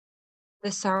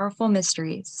The sorrowful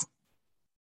mysteries.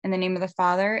 In the name of the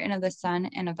Father, and of the Son,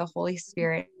 and of the Holy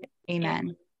Spirit.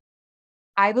 Amen.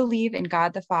 I believe in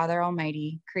God the Father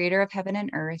Almighty, creator of heaven and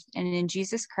earth, and in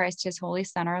Jesus Christ, his Holy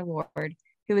Son, our Lord,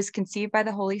 who was conceived by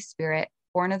the Holy Spirit,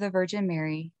 born of the Virgin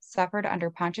Mary, suffered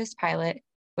under Pontius Pilate,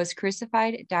 was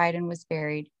crucified, died, and was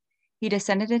buried. He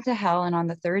descended into hell, and on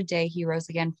the third day he rose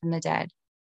again from the dead.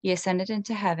 He ascended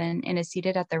into heaven and is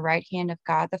seated at the right hand of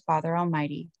God the Father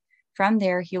Almighty. From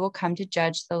there he will come to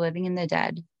judge the living and the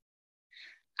dead.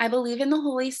 I believe in the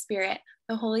Holy Spirit,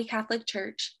 the Holy Catholic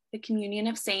Church, the communion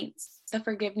of saints, the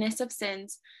forgiveness of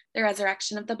sins, the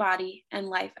resurrection of the body, and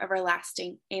life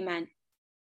everlasting. Amen.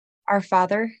 Our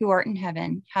Father, who art in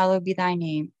heaven, hallowed be thy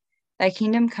name. Thy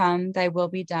kingdom come, thy will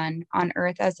be done, on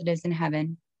earth as it is in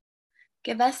heaven.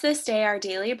 Give us this day our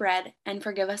daily bread, and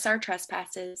forgive us our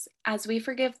trespasses, as we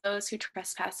forgive those who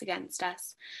trespass against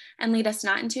us. And lead us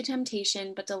not into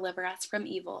temptation, but deliver us from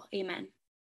evil. Amen.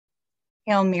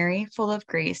 Hail Mary, full of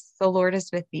grace, the Lord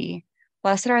is with thee.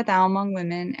 Blessed art thou among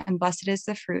women, and blessed is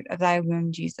the fruit of thy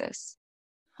womb, Jesus.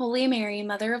 Holy Mary,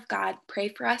 Mother of God, pray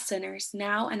for us sinners,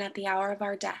 now and at the hour of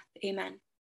our death. Amen.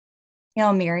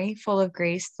 Hail Mary, full of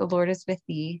grace, the Lord is with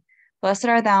thee. Blessed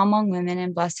art thou among women,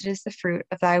 and blessed is the fruit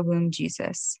of thy womb,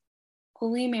 Jesus.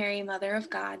 Holy Mary, Mother of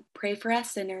God, pray for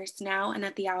us sinners, now and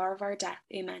at the hour of our death.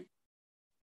 Amen.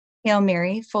 Hail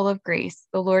Mary, full of grace,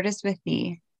 the Lord is with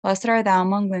thee. Blessed art thou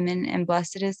among women, and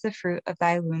blessed is the fruit of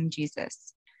thy womb,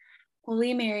 Jesus.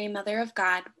 Holy Mary, Mother of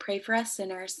God, pray for us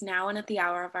sinners, now and at the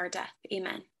hour of our death.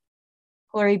 Amen.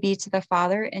 Glory be to the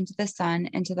Father, and to the Son,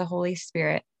 and to the Holy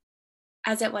Spirit.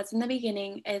 As it was in the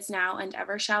beginning, is now, and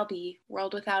ever shall be,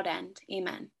 world without end.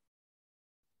 Amen.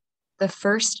 The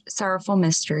first sorrowful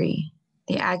mystery,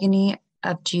 the agony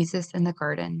of Jesus in the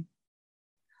garden.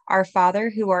 Our Father,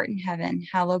 who art in heaven,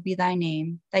 hallowed be thy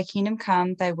name. Thy kingdom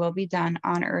come, thy will be done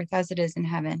on earth as it is in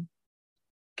heaven.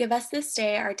 Give us this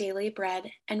day our daily bread,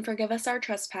 and forgive us our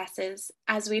trespasses,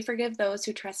 as we forgive those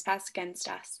who trespass against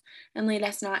us. And lead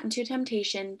us not into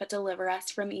temptation, but deliver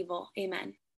us from evil.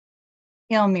 Amen.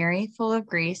 Hail Mary, full of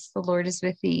grace, the Lord is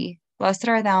with thee. Blessed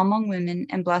art thou among women,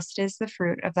 and blessed is the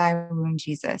fruit of thy womb,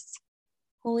 Jesus.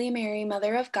 Holy Mary,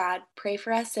 Mother of God, pray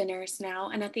for us sinners, now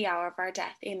and at the hour of our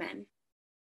death. Amen.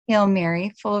 Hail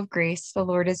Mary, full of grace, the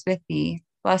Lord is with thee.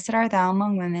 Blessed art thou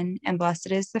among women, and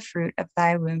blessed is the fruit of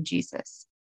thy womb, Jesus.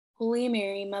 Holy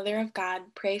Mary, Mother of God,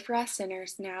 pray for us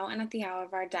sinners, now and at the hour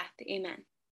of our death. Amen.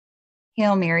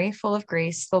 Hail Mary, full of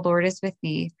grace, the Lord is with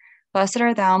thee. Blessed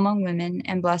art thou among women,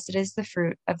 and blessed is the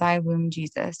fruit of thy womb,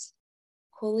 Jesus.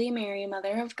 Holy Mary,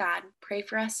 Mother of God, pray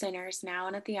for us sinners, now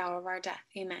and at the hour of our death.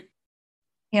 Amen.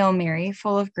 Hail Mary,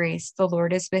 full of grace, the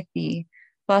Lord is with thee.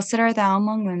 Blessed art thou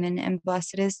among women, and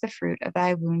blessed is the fruit of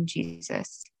thy womb,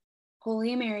 Jesus.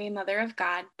 Holy Mary, Mother of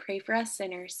God, pray for us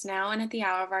sinners, now and at the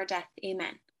hour of our death.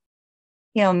 Amen.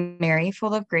 Hail Mary,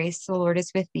 full of grace, the Lord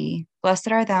is with thee.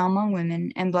 Blessed art thou among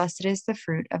women, and blessed is the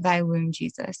fruit of thy womb,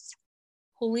 Jesus.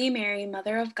 Holy Mary,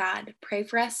 Mother of God, pray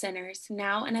for us sinners,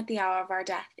 now and at the hour of our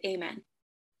death. Amen.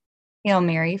 Hail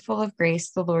Mary, full of grace,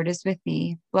 the Lord is with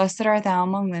thee. Blessed art thou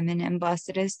among women, and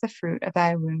blessed is the fruit of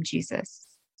thy womb, Jesus.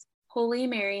 Holy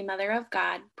Mary, Mother of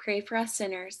God, pray for us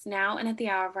sinners, now and at the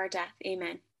hour of our death.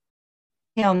 Amen.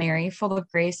 Hail Mary, full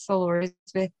of grace, the Lord is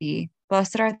with thee.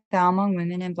 Blessed art thou among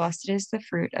women, and blessed is the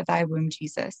fruit of thy womb,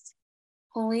 Jesus.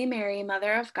 Holy Mary,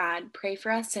 Mother of God, pray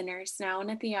for us sinners, now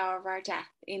and at the hour of our death.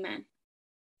 Amen.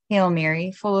 Hail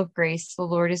Mary, full of grace, the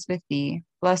Lord is with thee.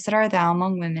 Blessed art thou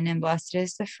among women, and blessed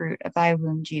is the fruit of thy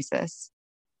womb, Jesus.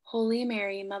 Holy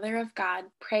Mary, Mother of God,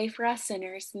 pray for us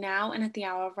sinners, now and at the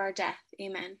hour of our death.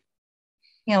 Amen.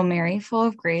 Hail Mary, full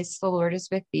of grace, the Lord is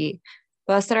with thee.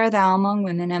 Blessed art thou among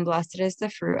women, and blessed is the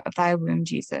fruit of thy womb,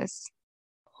 Jesus.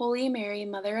 Holy Mary,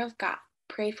 Mother of God,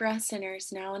 pray for us sinners,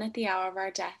 now and at the hour of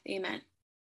our death. Amen.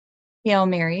 Hail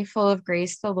Mary, full of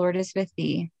grace, the Lord is with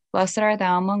thee. Blessed art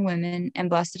thou among women, and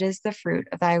blessed is the fruit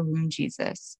of thy womb,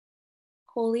 Jesus.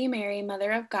 Holy Mary,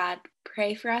 Mother of God,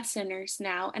 pray for us sinners,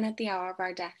 now and at the hour of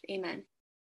our death. Amen.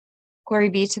 Glory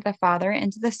be to the Father,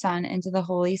 and to the Son, and to the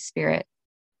Holy Spirit.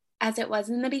 As it was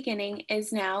in the beginning,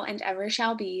 is now, and ever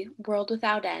shall be, world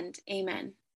without end.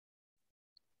 Amen.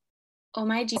 O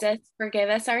my Jesus, forgive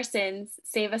us our sins,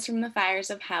 save us from the fires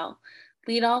of hell.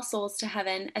 Lead all souls to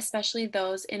heaven, especially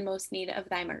those in most need of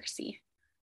thy mercy.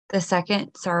 The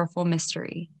second sorrowful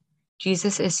mystery.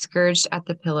 Jesus is scourged at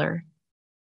the pillar.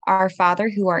 Our Father,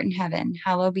 who art in heaven,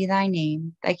 hallowed be thy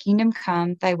name. Thy kingdom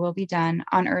come, thy will be done,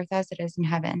 on earth as it is in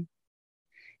heaven.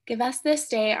 Give us this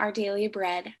day our daily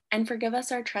bread, and forgive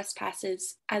us our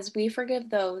trespasses, as we forgive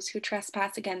those who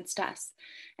trespass against us.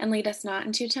 And lead us not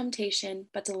into temptation,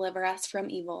 but deliver us from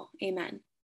evil. Amen.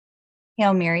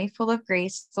 Hail Mary, full of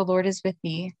grace, the Lord is with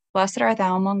thee. Blessed art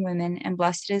thou among women, and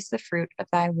blessed is the fruit of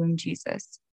thy womb,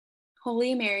 Jesus.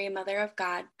 Holy Mary, Mother of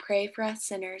God, pray for us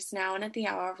sinners, now and at the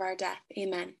hour of our death.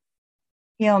 Amen.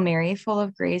 Hail Mary, full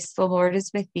of grace, the Lord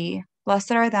is with thee.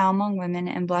 Blessed art thou among women,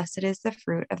 and blessed is the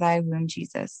fruit of thy womb,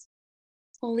 Jesus.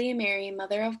 Holy Mary,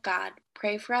 Mother of God,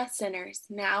 pray for us sinners,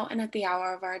 now and at the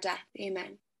hour of our death.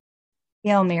 Amen.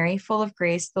 Hail Mary, full of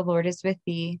grace, the Lord is with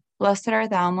thee. Blessed art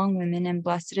thou among women, and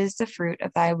blessed is the fruit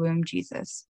of thy womb,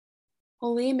 Jesus.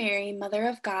 Holy Mary, Mother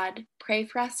of God, pray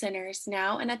for us sinners,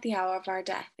 now and at the hour of our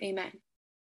death. Amen.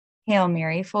 Hail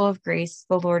Mary, full of grace,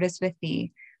 the Lord is with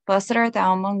thee. Blessed art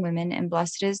thou among women, and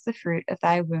blessed is the fruit of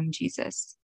thy womb,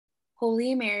 Jesus.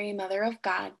 Holy Mary, Mother of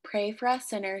God, pray for us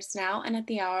sinners, now and at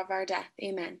the hour of our death.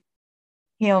 Amen.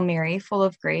 Hail Mary, full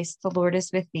of grace, the Lord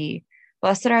is with thee.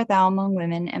 Blessed art thou among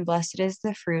women, and blessed is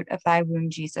the fruit of thy womb,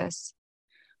 Jesus.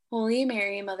 Holy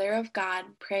Mary, Mother of God,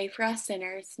 pray for us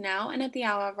sinners, now and at the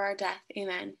hour of our death.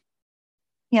 Amen.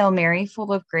 Hail Mary,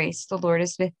 full of grace, the Lord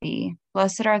is with thee.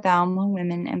 Blessed art thou among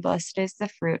women, and blessed is the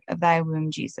fruit of thy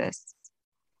womb, Jesus.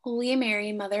 Holy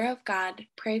Mary, Mother of God,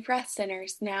 pray for us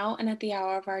sinners, now and at the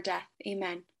hour of our death.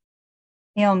 Amen.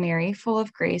 Hail Mary, full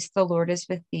of grace, the Lord is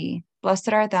with thee. Blessed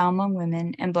art thou among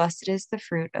women, and blessed is the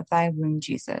fruit of thy womb,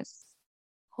 Jesus.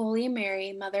 Holy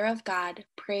Mary, Mother of God,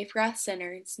 pray for us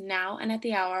sinners, now and at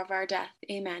the hour of our death.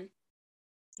 Amen.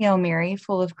 Hail Mary,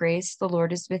 full of grace, the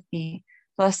Lord is with thee.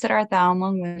 Blessed art thou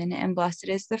among women, and blessed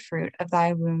is the fruit of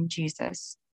thy womb,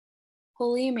 Jesus.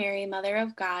 Holy Mary, Mother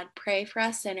of God, pray for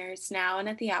us sinners, now and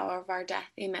at the hour of our death.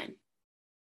 Amen.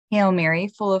 Hail Mary,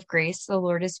 full of grace, the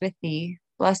Lord is with thee.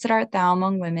 Blessed art thou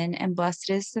among women, and blessed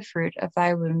is the fruit of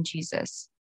thy womb, Jesus.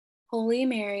 Holy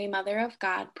Mary, Mother of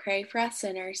God, pray for us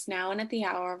sinners, now and at the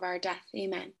hour of our death.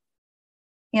 Amen.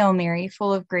 Hail Mary,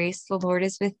 full of grace, the Lord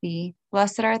is with thee.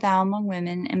 Blessed art thou among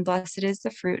women, and blessed is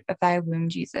the fruit of thy womb,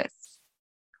 Jesus.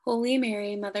 Holy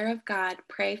Mary, Mother of God,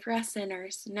 pray for us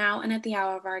sinners, now and at the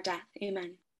hour of our death.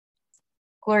 Amen.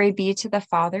 Glory be to the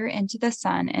Father, and to the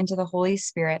Son, and to the Holy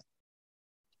Spirit.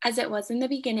 As it was in the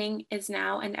beginning, is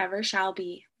now, and ever shall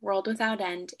be, world without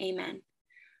end. Amen.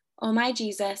 O my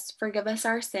Jesus, forgive us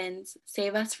our sins,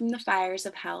 save us from the fires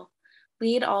of hell.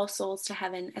 Lead all souls to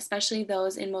heaven, especially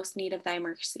those in most need of thy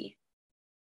mercy.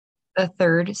 The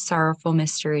third sorrowful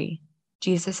mystery.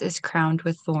 Jesus is crowned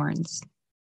with thorns.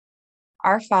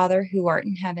 Our Father, who art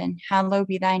in heaven, hallowed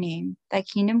be thy name. Thy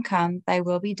kingdom come, thy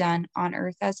will be done, on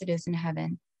earth as it is in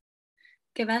heaven.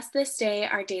 Give us this day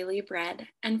our daily bread,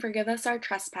 and forgive us our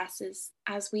trespasses,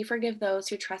 as we forgive those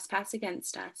who trespass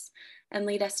against us. And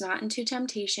lead us not into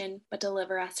temptation, but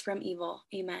deliver us from evil.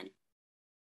 Amen.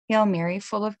 Hail Mary,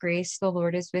 full of grace, the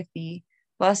Lord is with thee.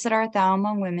 Blessed art thou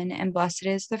among women, and blessed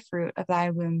is the fruit of thy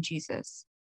womb, Jesus.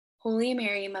 Holy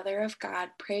Mary, Mother of God,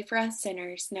 pray for us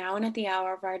sinners, now and at the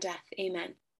hour of our death.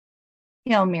 Amen.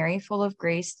 Hail Mary, full of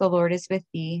grace, the Lord is with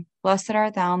thee. Blessed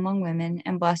art thou among women,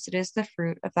 and blessed is the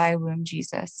fruit of thy womb,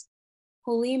 Jesus.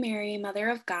 Holy Mary, Mother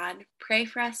of God, pray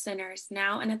for us sinners,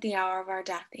 now and at the hour of our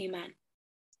death. Amen.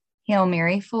 Hail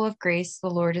Mary, full of grace, the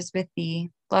Lord is with thee.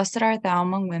 Blessed art thou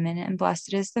among women, and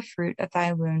blessed is the fruit of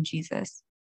thy womb, Jesus.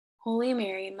 Holy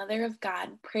Mary, Mother of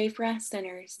God, pray for us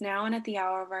sinners, now and at the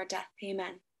hour of our death.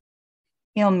 Amen.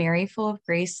 Hail Mary, full of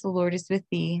grace, the Lord is with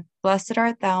thee. Blessed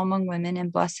art thou among women,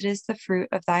 and blessed is the fruit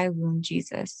of thy womb,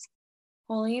 Jesus.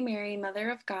 Holy Mary, Mother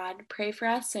of God, pray for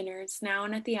us sinners, now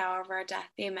and at the hour of our death.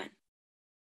 Amen.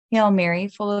 Hail Mary,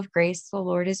 full of grace, the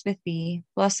Lord is with thee.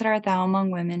 Blessed art thou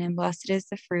among women, and blessed is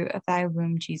the fruit of thy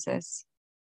womb, Jesus.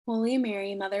 Holy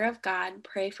Mary, Mother of God,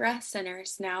 pray for us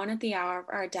sinners, now and at the hour of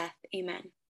our death.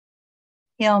 Amen.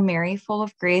 Hail Mary, full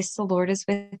of grace, the Lord is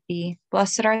with thee.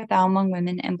 Blessed art thou among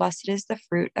women, and blessed is the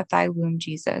fruit of thy womb,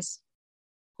 Jesus.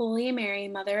 Holy Mary,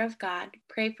 Mother of God,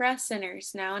 pray for us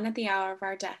sinners, now and at the hour of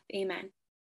our death. Amen.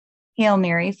 Hail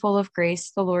Mary, full of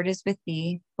grace, the Lord is with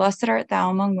thee. Blessed art thou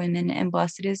among women, and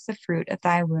blessed is the fruit of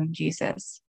thy womb,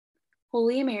 Jesus.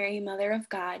 Holy Mary, Mother of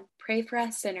God, pray for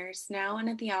us sinners, now and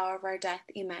at the hour of our death.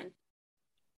 Amen.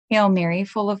 Hail Mary,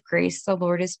 full of grace, the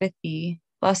Lord is with thee.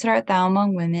 Blessed art thou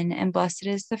among women, and blessed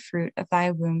is the fruit of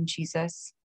thy womb,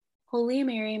 Jesus. Holy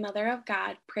Mary, Mother of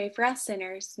God, pray for us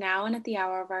sinners, now and at the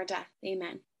hour of our death.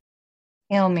 Amen.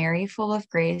 Hail Mary, full of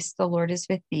grace, the Lord is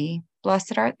with thee.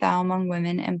 Blessed art thou among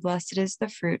women, and blessed is the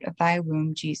fruit of thy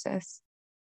womb, Jesus.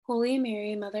 Holy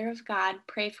Mary, Mother of God,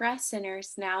 pray for us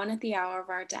sinners, now and at the hour of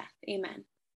our death. Amen.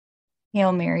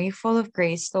 Hail Mary, full of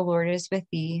grace, the Lord is with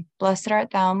thee. Blessed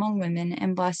art thou among women,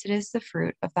 and blessed is the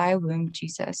fruit of thy womb,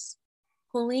 Jesus.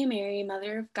 Holy Mary,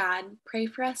 Mother of God, pray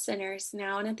for us sinners,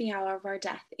 now and at the hour of our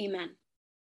death. Amen.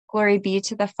 Glory be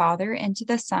to the Father, and to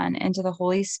the Son, and to the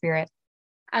Holy Spirit.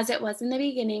 as it was in the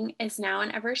beginning, is now,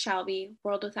 and ever shall be,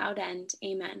 world without end.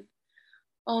 Amen.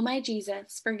 O my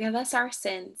Jesus, forgive us our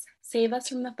sins, save us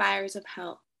from the fires of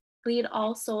hell. Lead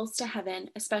all souls to heaven,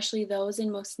 especially those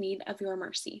in most need of your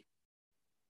mercy.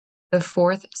 The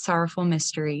fourth sorrowful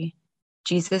mystery,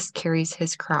 Jesus carries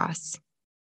his cross.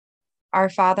 Our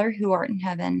Father, who art in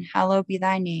heaven, hallowed be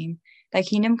thy name. Thy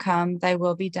kingdom come, thy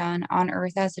will be done, on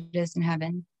earth as it is in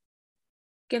heaven.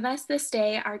 Give us this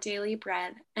day our daily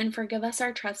bread, and forgive us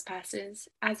our trespasses,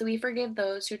 as we forgive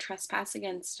those who trespass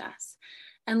against us.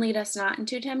 And lead us not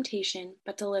into temptation,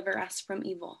 but deliver us from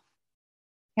evil.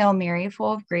 Hail Mary,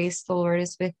 full of grace, the Lord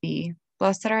is with thee.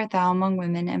 Blessed art thou among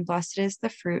women, and blessed is the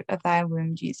fruit of thy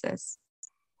womb, Jesus.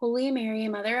 Holy Mary,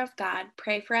 Mother of God,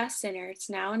 pray for us sinners,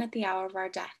 now and at the hour of our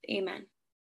death. Amen.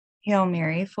 Hail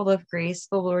Mary, full of grace,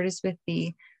 the Lord is with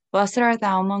thee. Blessed art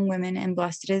thou among women, and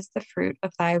blessed is the fruit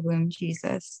of thy womb,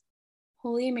 Jesus.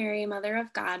 Holy Mary, Mother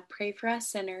of God, pray for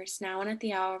us sinners, now and at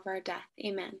the hour of our death.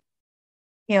 Amen.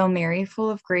 Hail Mary, full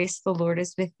of grace, the Lord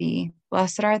is with thee.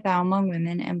 Blessed art thou among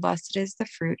women, and blessed is the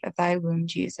fruit of thy womb,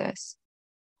 Jesus.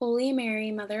 Holy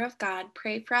Mary, Mother of God,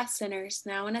 pray for us sinners,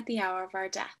 now and at the hour of our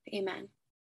death. Amen.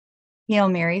 Hail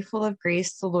Mary, full of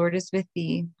grace, the Lord is with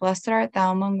thee. Blessed art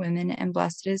thou among women, and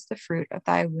blessed is the fruit of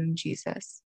thy womb,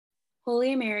 Jesus.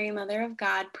 Holy Mary, Mother of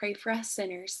God, pray for us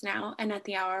sinners, now and at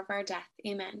the hour of our death.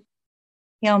 Amen.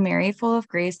 Hail Mary, full of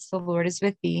grace, the Lord is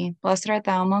with thee. Blessed art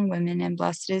thou among women, and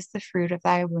blessed is the fruit of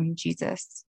thy womb,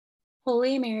 Jesus.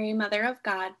 Holy Mary, Mother of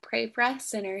God, pray for us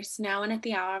sinners, now and at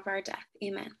the hour of our death.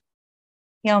 Amen.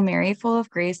 Hail Mary, full of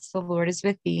grace, the Lord is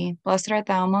with thee. Blessed art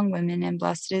thou among women, and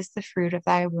blessed is the fruit of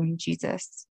thy womb,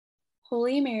 Jesus.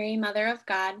 Holy Mary, Mother of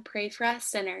God, pray for us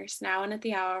sinners, now and at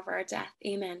the hour of our death.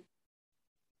 Amen.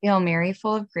 Hail Mary,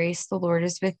 full of grace, the Lord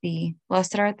is with thee.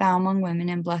 Blessed art thou among women,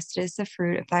 and blessed is the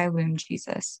fruit of thy womb,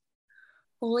 Jesus.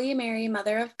 Holy Mary,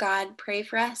 Mother of God, pray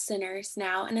for us sinners,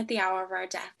 now and at the hour of our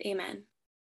death. Amen.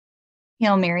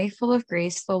 Hail Mary, full of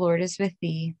grace, the Lord is with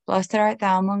thee. Blessed art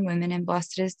thou among women, and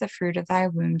blessed is the fruit of thy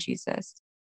womb, Jesus.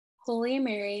 Holy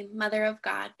Mary, Mother of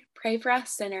God, pray for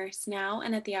us sinners, now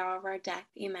and at the hour of our death.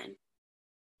 Amen.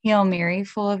 Hail Mary,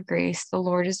 full of grace, the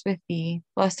Lord is with thee.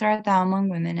 Blessed art thou among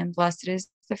women, and blessed is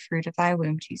the fruit of thy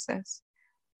womb, Jesus.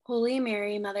 Holy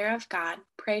Mary, Mother of God,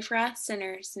 pray for us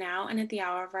sinners, now and at the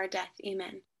hour of our death.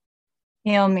 Amen.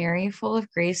 Hail Mary, full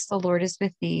of grace, the Lord is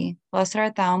with thee. Blessed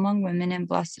art thou among women, and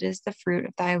blessed is the fruit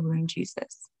of thy womb,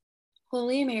 Jesus.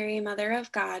 Holy Mary, Mother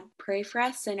of God, pray for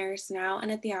us sinners, now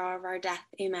and at the hour of our death.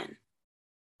 Amen.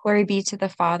 Glory be to the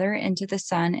Father, and to the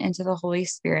Son, and to the Holy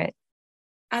Spirit.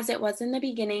 As it was in the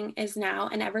beginning, is now,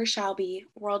 and ever shall be,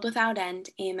 world without end.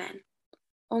 Amen.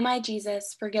 O my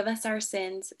Jesus, forgive us our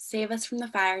sins, save us from the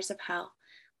fires of hell.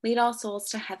 Lead all souls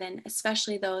to heaven,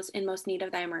 especially those in most need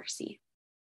of thy mercy.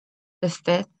 The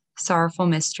fifth sorrowful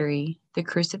mystery, the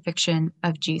crucifixion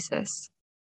of Jesus.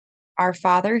 Our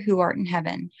Father, who art in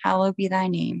heaven, hallowed be thy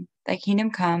name. Thy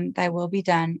kingdom come, thy will be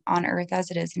done, on earth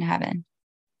as it is in heaven.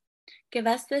 Give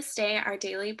us this day our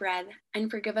daily bread,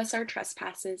 and forgive us our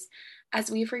trespasses,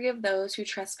 as we forgive those who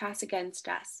trespass against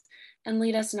us. And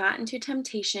lead us not into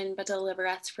temptation, but deliver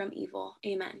us from evil.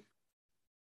 Amen.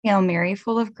 Hail Mary,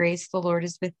 full of grace, the Lord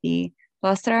is with thee.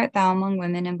 Blessed art thou among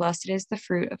women, and blessed is the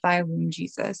fruit of thy womb,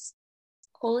 Jesus.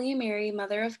 Holy Mary,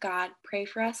 Mother of God, pray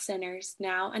for us sinners,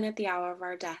 now and at the hour of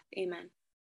our death. Amen.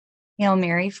 Hail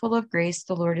Mary, full of grace,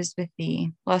 the Lord is with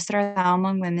thee. Blessed art thou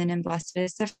among women, and blessed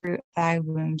is the fruit of thy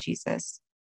womb, Jesus.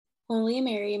 Holy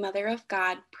Mary, Mother of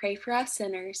God, pray for us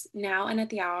sinners, now and at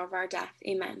the hour of our death.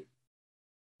 Amen.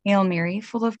 Hail Mary,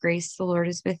 full of grace, the Lord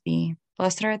is with thee.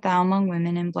 Blessed art thou among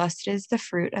women, and blessed is the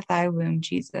fruit of thy womb,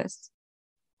 Jesus.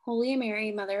 Holy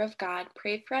Mary, Mother of God,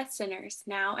 pray for us sinners,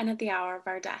 now and at the hour of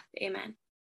our death. Amen.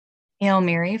 Hail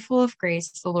Mary, full of grace,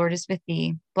 the Lord is with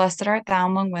thee. Blessed art thou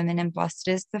among women, and blessed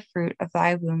is the fruit of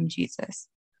thy womb, Jesus.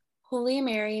 Holy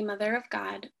Mary, Mother of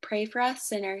God, pray for us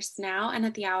sinners, now and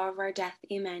at the hour of our death.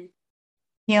 Amen.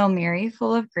 Hail Mary,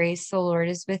 full of grace, the Lord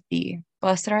is with thee.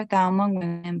 Blessed art thou among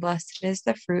women, and blessed is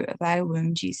the fruit of thy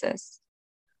womb, Jesus.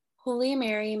 Holy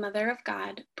Mary, Mother of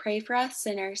God, pray for us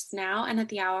sinners, now and at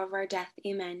the hour of our death.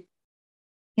 Amen.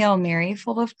 Hail Mary,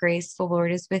 full of grace, the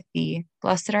Lord is with thee.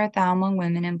 Blessed art thou among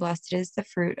women, and blessed is the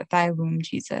fruit of thy womb,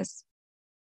 Jesus.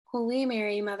 Holy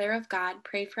Mary, Mother of God,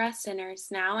 pray for us sinners,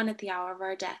 now and at the hour of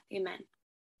our death. Amen.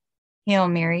 Hail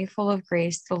Mary, full of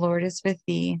grace, the Lord is with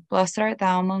thee. Blessed art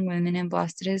thou among women, and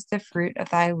blessed is the fruit of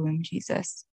thy womb,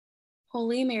 Jesus.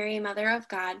 Holy Mary, Mother of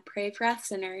God, pray for us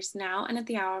sinners, now and at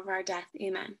the hour of our death.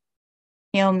 Amen.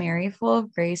 Hail Mary, full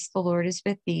of grace, the Lord is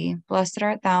with thee. Blessed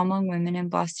art thou among women, and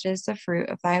blessed is the fruit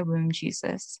of thy womb,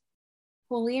 Jesus.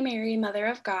 Holy Mary, Mother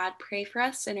of God, pray for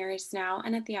us sinners now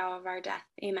and at the hour of our death.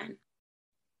 Amen.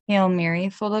 Hail Mary,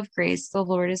 full of grace, the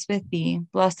Lord is with thee.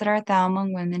 Blessed art thou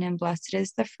among women, and blessed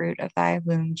is the fruit of thy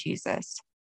womb, Jesus.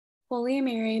 Holy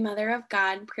Mary, Mother of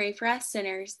God, pray for us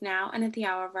sinners now and at the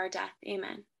hour of our death.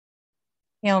 Amen.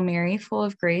 Hail Mary, full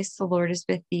of grace, the Lord is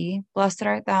with thee. Blessed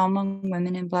art thou among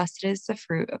women, and blessed is the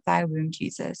fruit of thy womb,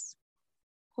 Jesus.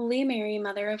 Holy Mary,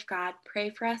 Mother of God,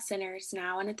 pray for us sinners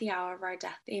now and at the hour of our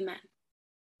death. Amen.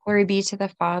 Glory be to the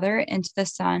Father, and to the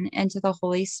Son, and to the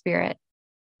Holy Spirit.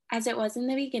 As it was in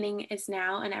the beginning, is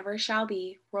now, and ever shall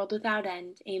be, world without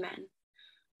end. Amen.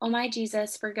 O my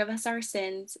Jesus, forgive us our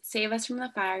sins, save us from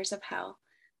the fires of hell.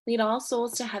 Lead all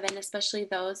souls to heaven, especially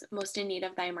those most in need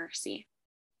of thy mercy.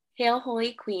 Hail,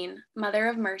 Holy Queen, Mother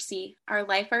of Mercy, our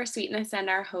life, our sweetness, and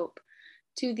our hope.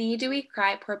 To thee do we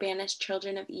cry, poor banished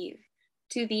children of Eve.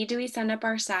 To thee do we send up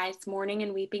our sighs, mourning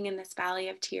and weeping in this valley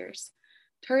of tears.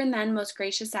 Turn then, most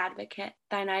gracious Advocate,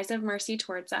 thine eyes of mercy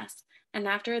towards us, and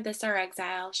after this our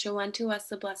exile, show unto us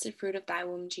the blessed fruit of thy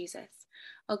womb, Jesus.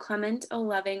 O clement, O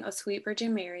loving, O sweet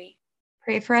Virgin Mary,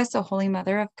 Pray for us, O Holy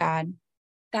Mother of God,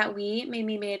 that we may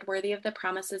be made worthy of the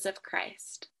promises of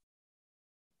Christ.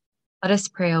 Let us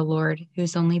pray, O Lord,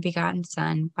 whose only begotten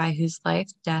Son, by whose life,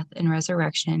 death, and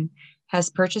resurrection has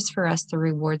purchased for us the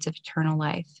rewards of eternal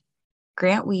life.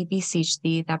 Grant, we beseech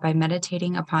thee, that by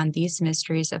meditating upon these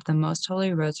mysteries of the most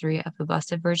holy rosary of the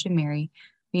Blessed Virgin Mary,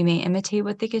 we may imitate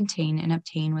what they contain and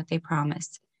obtain what they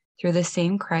promise. Through the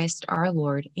same Christ our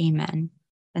Lord. Amen.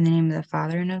 In the name of the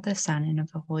Father, and of the Son, and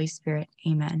of the Holy Spirit.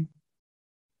 Amen.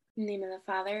 In the name of the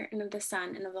Father, and of the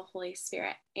Son, and of the Holy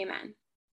Spirit. Amen.